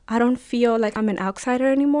I don't feel like I'm an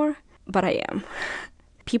outsider anymore, but I am.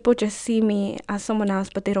 People just see me as someone else,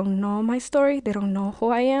 but they don't know my story. They don't know who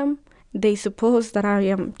I am. They suppose that I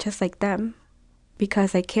am just like them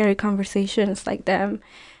because I carry conversations like them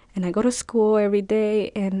and I go to school every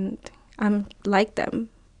day and I'm like them,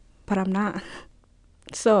 but I'm not.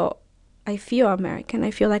 So I feel American.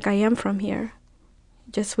 I feel like I am from here,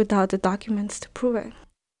 just without the documents to prove it.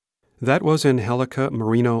 That was Angelica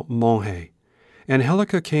Moreno Monge.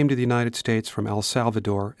 Angelica came to the United States from El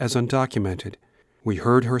Salvador as undocumented. We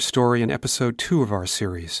heard her story in Episode 2 of our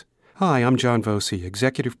series. Hi, I'm John Voci,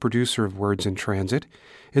 executive producer of Words in Transit,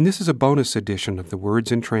 and this is a bonus edition of the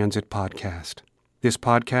Words in Transit podcast. This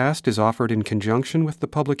podcast is offered in conjunction with the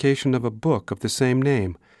publication of a book of the same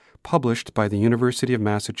name, published by the University of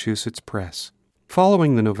Massachusetts Press.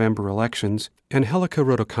 Following the November elections, Angelica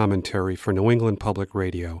wrote a commentary for New England Public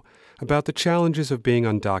Radio about the challenges of being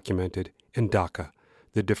undocumented and DACA,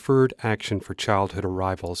 the Deferred Action for Childhood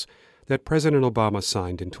Arrivals, that President Obama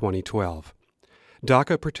signed in 2012.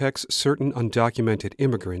 DACA protects certain undocumented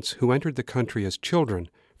immigrants who entered the country as children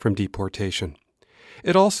from deportation.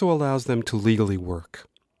 It also allows them to legally work.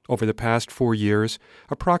 Over the past 4 years,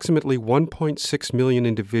 approximately 1.6 million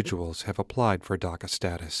individuals have applied for DACA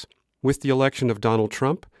status. With the election of Donald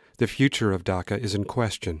Trump, the future of DACA is in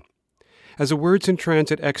question. As a Words in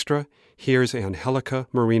Transit extra, here's Angelica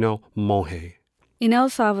Moreno Monge. In El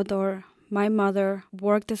Salvador, my mother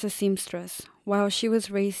worked as a seamstress while she was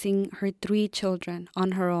raising her 3 children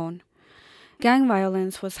on her own. Gang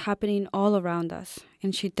violence was happening all around us,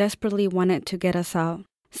 and she desperately wanted to get us out.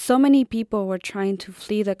 So many people were trying to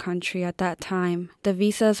flee the country at that time. The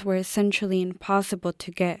visas were essentially impossible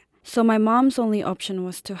to get. So my mom's only option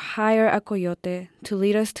was to hire a coyote to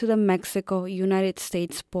lead us to the Mexico-United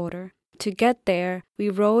States border. To get there, we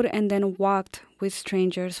rode and then walked with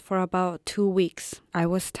strangers for about 2 weeks. I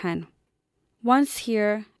was 10. Once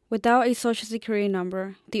here, without a social security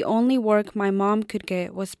number, the only work my mom could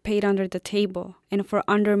get was paid under the table and for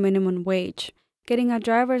under minimum wage. Getting a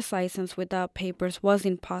driver's license without papers was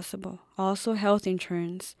impossible. Also health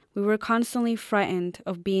insurance. We were constantly frightened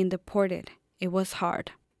of being deported. It was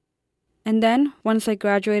hard. And then, once I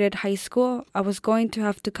graduated high school, I was going to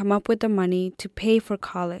have to come up with the money to pay for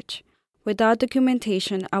college. Without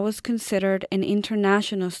documentation, I was considered an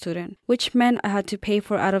international student, which meant I had to pay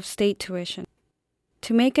for out-of-state tuition.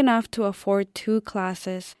 To make enough to afford 2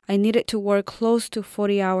 classes, I needed to work close to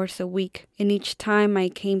 40 hours a week, and each time I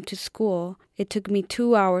came to school, it took me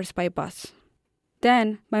 2 hours by bus.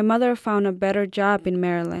 Then, my mother found a better job in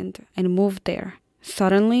Maryland and moved there.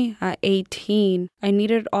 Suddenly, at 18, I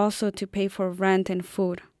needed also to pay for rent and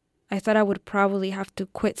food. I thought I would probably have to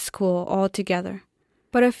quit school altogether.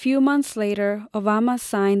 But a few months later, Obama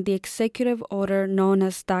signed the executive order known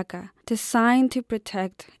as DACA, designed to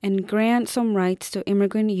protect and grant some rights to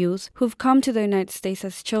immigrant youth who've come to the United States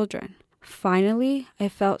as children. Finally, I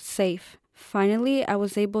felt safe. Finally, I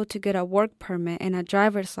was able to get a work permit and a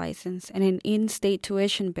driver's license and an in-state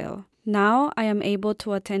tuition bill. Now I am able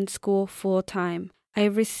to attend school full-time. I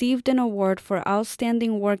received an award for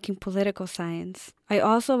outstanding work in political science. I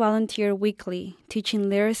also volunteer weekly, teaching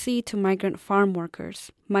literacy to migrant farm workers.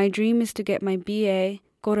 My dream is to get my BA,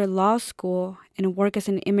 go to law school, and work as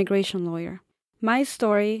an immigration lawyer. My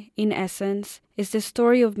story, in essence, is the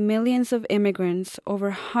story of millions of immigrants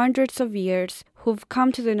over hundreds of years who've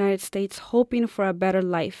come to the United States hoping for a better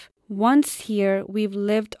life. Once here, we've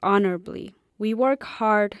lived honorably. We work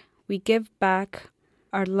hard, we give back,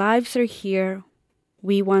 our lives are here.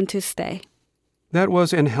 We want to stay. That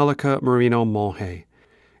was Angelica Moreno Monge.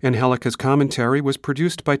 Angelica's commentary was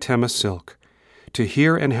produced by Tema Silk. To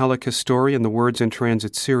hear Angelica's story in the Words in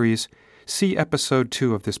Transit series, see Episode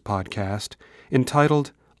 2 of this podcast,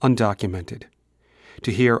 entitled Undocumented.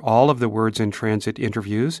 To hear all of the Words in Transit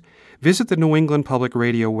interviews, visit the New England Public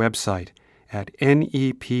Radio website at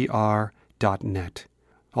nepr.net.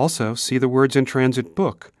 Also, see the Words in Transit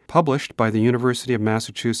book, published by the University of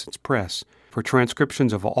Massachusetts Press, for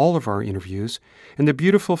transcriptions of all of our interviews and the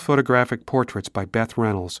beautiful photographic portraits by Beth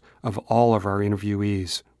Reynolds of all of our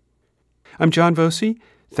interviewees. I'm John Voci.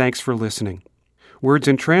 Thanks for listening. Words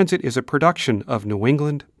in Transit is a production of New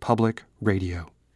England Public Radio.